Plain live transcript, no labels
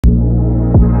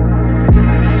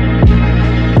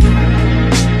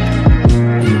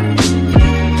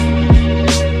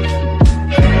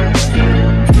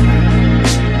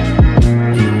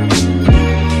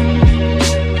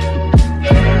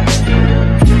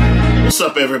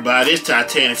What's up, everybody? It's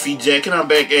TitanicFeetJack, and I'm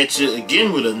back at you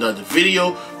again with another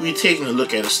video. We're taking a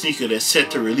look at a sneaker that's set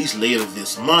to release later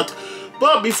this month.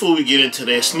 But before we get into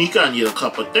that sneaker, I need a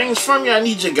couple things from you. I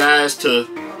need you guys to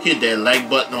hit that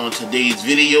like button on today's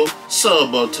video,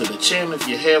 sub up to the channel if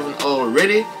you haven't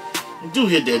already, and do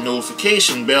hit that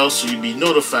notification bell so you'll be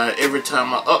notified every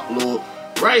time I upload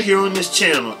right here on this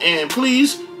channel. And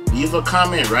please leave a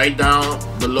comment right down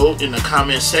below in the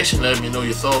comment section. Let me know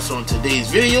your thoughts on today's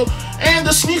video and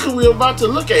the sneaker we're about to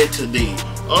look at today.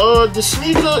 The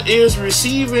sneaker is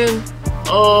receiving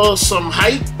some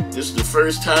hype. This is the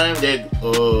first time that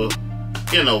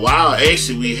in a while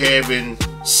actually we having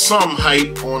some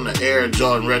hype on the Air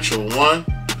Jordan Retro 1.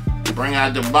 Bring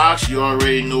out the box, you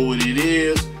already know what it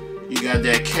is. You got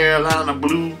that Carolina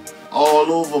blue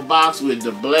all over box with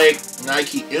the black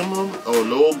Nike emblem or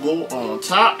logo on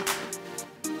top.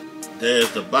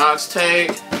 There's the box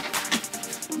tag.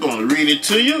 I'm gonna read it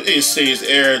to you. It says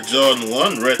Air Jordan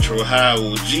 1 Retro High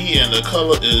OG, and the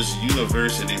color is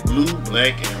University Blue,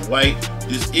 black and white.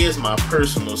 This is my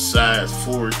personal size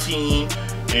 14,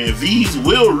 and these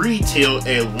will retail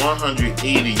at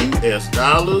 $180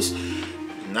 US.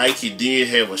 Nike did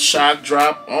have a shock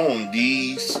drop on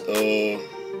these.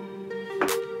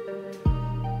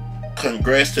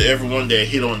 Congrats to everyone that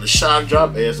hit on the shock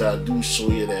drop, as I do show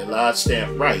you that lot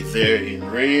stamp right there in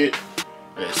red.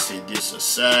 Let's set this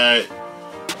aside.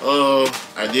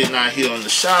 I did not hit on the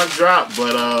shock drop,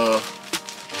 but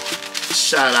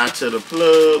shout out to the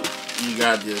plug. You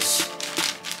got this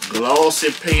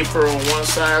glossy paper on one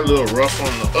side, a little rough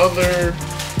on the other.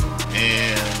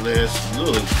 And let's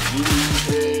look.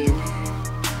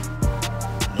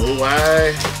 No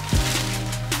eye.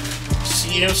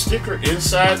 CM sticker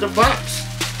inside the box.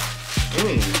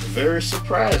 Very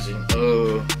surprising.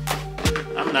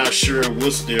 I'm not sure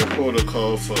what's their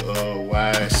protocol for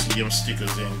why CM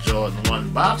stickers in Jordan 1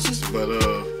 boxes, but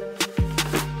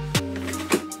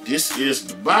this is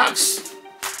the box.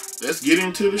 Let's get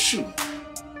into the shoe.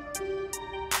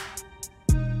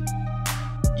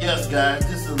 Yes, guys,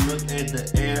 this is a look at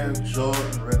the Air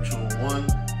Jordan Retro 1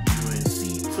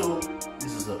 UNC Toe.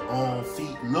 This is an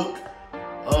on-feet look.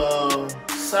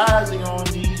 Sizing on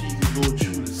these, you can go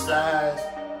through the size.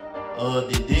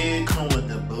 They did come with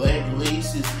the black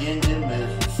laces in them,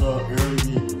 as you saw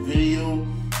earlier in the video.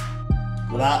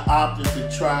 But I opted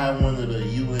to try one of the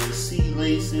UNC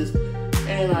laces,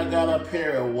 and I got a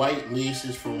pair of white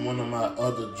laces from one of my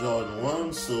other Jordan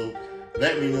 1s. So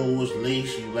let me know which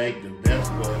lace you like the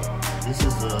best. But this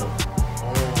is a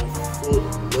on-foot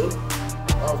look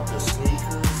of the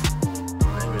sneakers.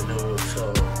 Let me know what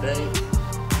y'all think.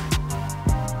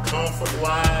 Comfort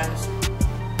wise,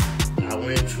 I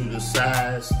went through the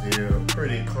size. They're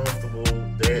pretty comfortable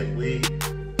that way,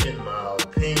 in my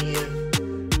opinion.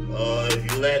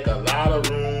 If you lack a lot of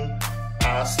room,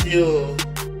 I still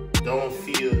don't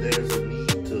feel there's a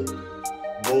need to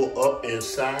go up in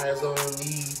size on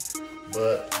these,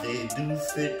 but they do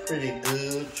fit pretty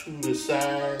good through the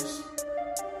size.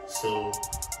 So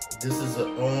this is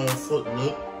an on-foot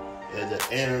look at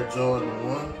the Air Jordan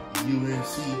 1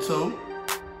 UNC Toe.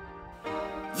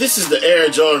 This is the Air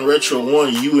Jordan Retro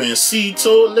 1 UNC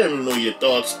Toe. Let me know your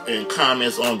thoughts and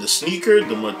comments on the sneaker.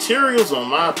 The materials on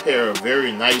my pair are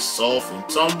very nice, soft, and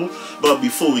tumble. But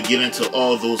before we get into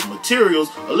all those materials,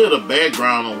 a little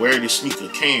background on where the sneaker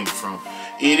came from.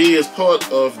 It is part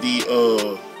of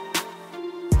the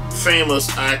famous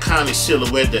iconic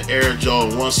silhouette, the Air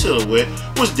Jordan 1 silhouette,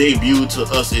 which debuted to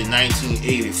us in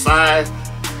 1985.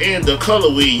 And the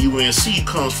colorway UNC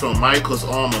comes from Michael's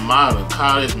alma mater,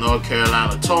 college, North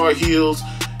Carolina Tar Heels.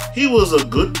 He was a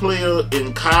good player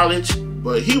in college,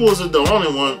 but he wasn't the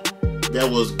only one that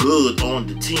was good on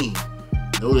the team.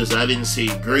 Notice I didn't say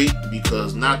great,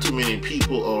 because not too many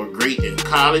people are great in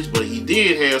college, but he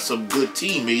did have some good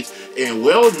teammates, and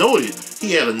well noted.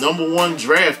 He had a #1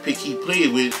 draft pick he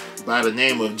played with by the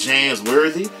name of James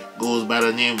Worthy, goes by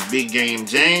the name of Big Game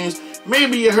James.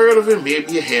 Maybe you heard of him,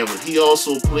 maybe you haven't. He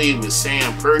also played with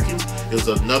Sam Perkins, is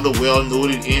another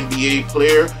well-noted NBA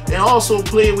player, and also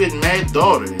played with Matt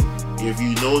Daugherty. If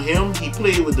you know him, he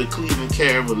played with the Cleveland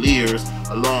Cavaliers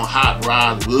along Hot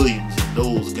Rod Williams and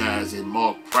those guys, and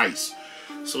Mark Price.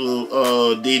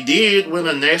 So they did win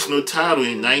a national title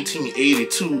in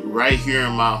 1982 right here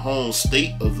in my home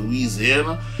state of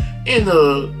Louisiana. And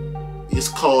it's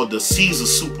called the Caesar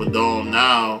Superdome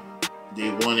now. They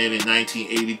won it in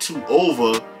 1982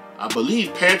 over, I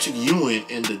believe, Patrick Ewing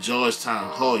and the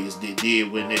Georgetown Hoyas. They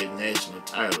did win that national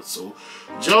title. So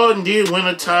Jordan did win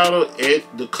a title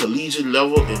at the collegiate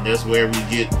level, and that's where we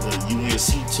get the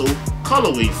UNC Toe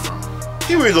colorway from.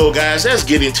 Here we go, guys. Let's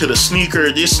get into the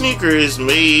sneaker. This sneaker is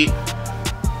made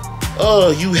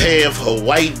You have a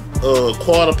white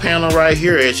quarter panel right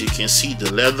here. As you can see,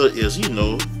 the leather is, you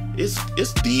know,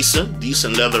 it's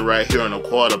decent leather right here on the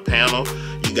quarter panel.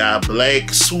 You got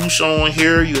black swoosh on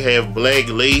here. You have black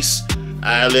lace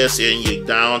eyelets, and you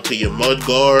down to your mud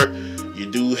guard.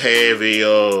 You do have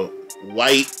a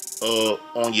white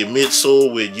on your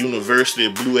midsole with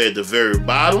university blue at the very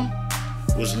bottom,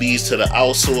 which leads to the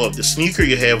outsole of the sneaker.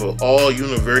 You have an all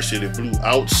university blue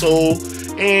outsole,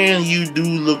 and you do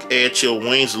look at your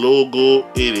wings logo.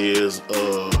 It is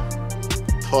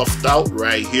puffed out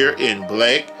right here in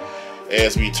black.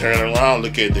 As we turn around,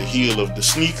 look at the heel of the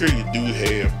sneaker. You do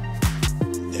have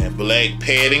that black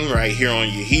padding right here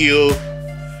on your heel.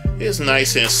 It's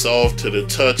nice and soft to the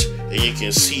touch, and you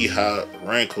can see how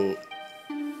wrinkled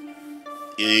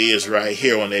it is right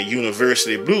here on that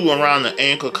university blue around the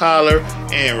ankle collar,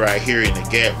 and right here in the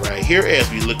gap right here.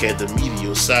 As we look at the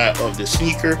medial side of the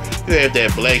sneaker, you have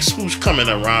that black swoosh coming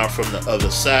around from the other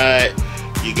side.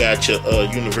 You got your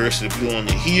university blue on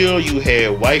the heel. You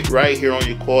have white right here on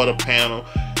your quarter panel,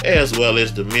 as well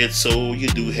as the midsole. You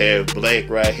do have black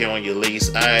right here on your lace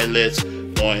eyelets,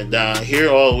 going down here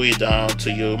all the way down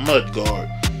to your mud guard.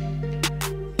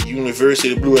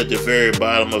 University blue at the very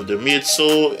bottom of the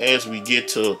midsole. As we get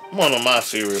to one of my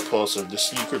favorite parts of the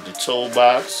sneaker, the toe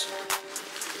box.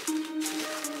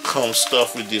 Comes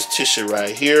stuffed with this tissue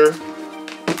right here.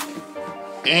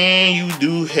 And you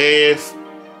do have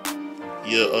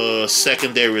your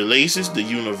secondary laces, the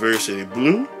university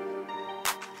blue.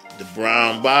 The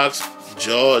brown box,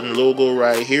 Jordan logo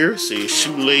right here, says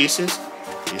shoelaces.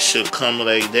 It should come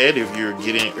like that if you're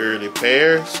getting early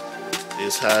pairs.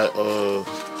 It's how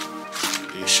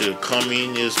it should come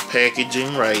in this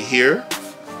packaging right here.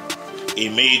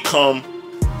 It may come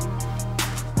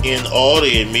in order,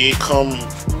 it may come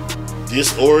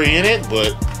disoriented,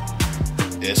 but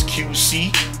that's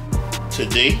QC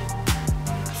today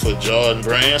for Jordan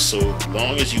brand. So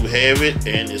long as you have it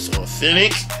and it's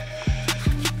authentic,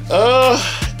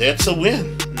 that's a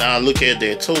win. Now look at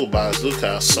that toe box. Look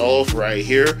how soft right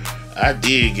here. I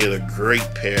did get a great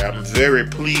pair. I'm very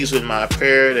pleased with my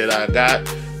pair that I got.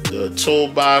 The toe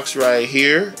box right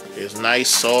here is nice,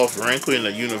 soft, wrinkle in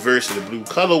the university blue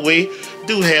colorway.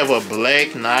 Do have a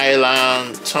black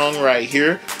nylon tongue right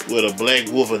here with a black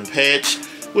woven patch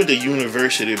with the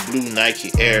university blue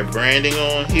Nike Air branding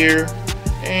on here.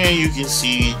 And you can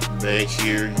see back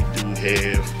here, you do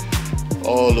have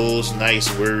all those nice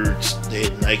words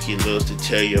that Nike loves to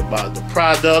tell you about the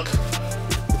product.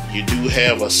 You do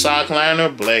have a sock liner,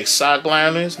 black sock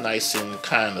liners, nice and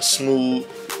kind of smooth.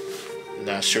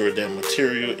 Not sure what that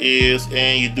material is.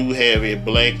 And you do have a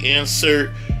black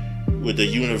insert with the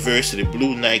university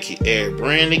blue Nike Air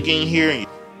branding in here.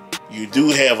 You do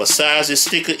have a sizes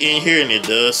sticker in here, and it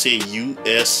does say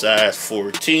US size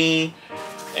 14.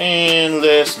 And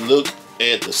let's look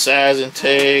at the sizing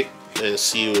tag. Let's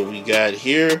see what we got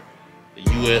here. The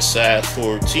US size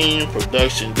 14,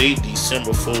 production date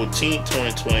December 14,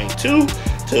 2022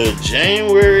 to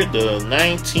January the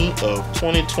 19th of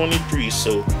 2023.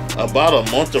 So about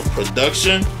a month of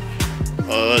production.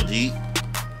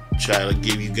 Try to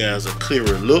give you guys a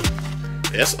clearer look.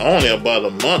 That's only about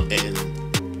a month, and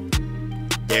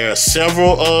there are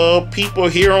several people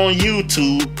here on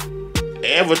YouTube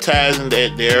advertising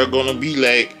that there are gonna be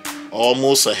like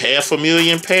almost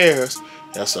 500,000 pairs.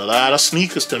 That's a lot of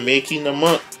sneakers to make in a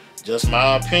month, just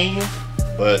my opinion.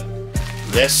 But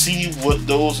let's see what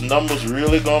those numbers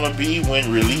really gonna be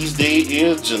when release date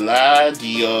is July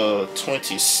the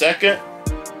 22nd.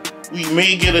 We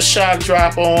may get a shock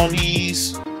drop on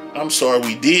these. I'm sorry,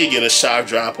 we did get a shock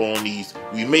drop on these.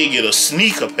 We may get a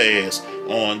sneaker pass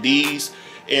on these.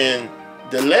 And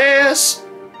the last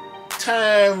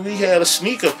time we had a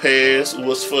sneaker pass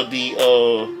was for the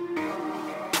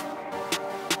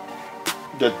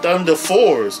Thunder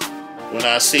 4s. When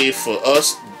I say for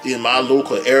us in my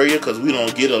local area, because we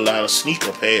don't get a lot of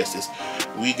sneaker passes.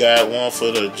 We got one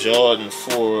for the Jordan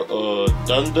 4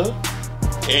 Thunder,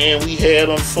 and we had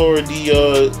them for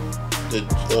the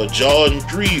Jordan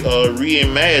 3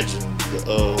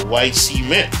 reimagined white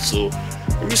cement. So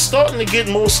we're starting to get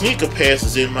more sneaker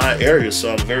passes in my area,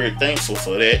 so I'm very thankful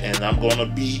for that, and I'm gonna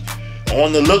be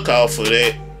on the lookout for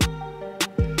that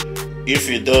if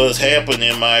it does happen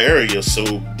in my area.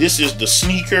 So this is the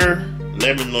sneaker.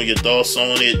 Let me know your thoughts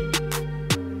on it.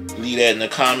 Leave that in the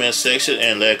comment section.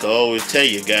 And like I always tell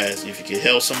you guys, if you can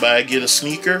help somebody get a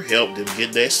sneaker, help them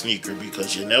get that sneaker,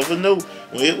 because you never know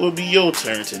when it will be your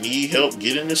turn to need help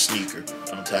getting the sneaker.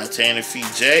 I'm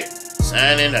TitanicFeetJack,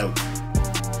 signing out.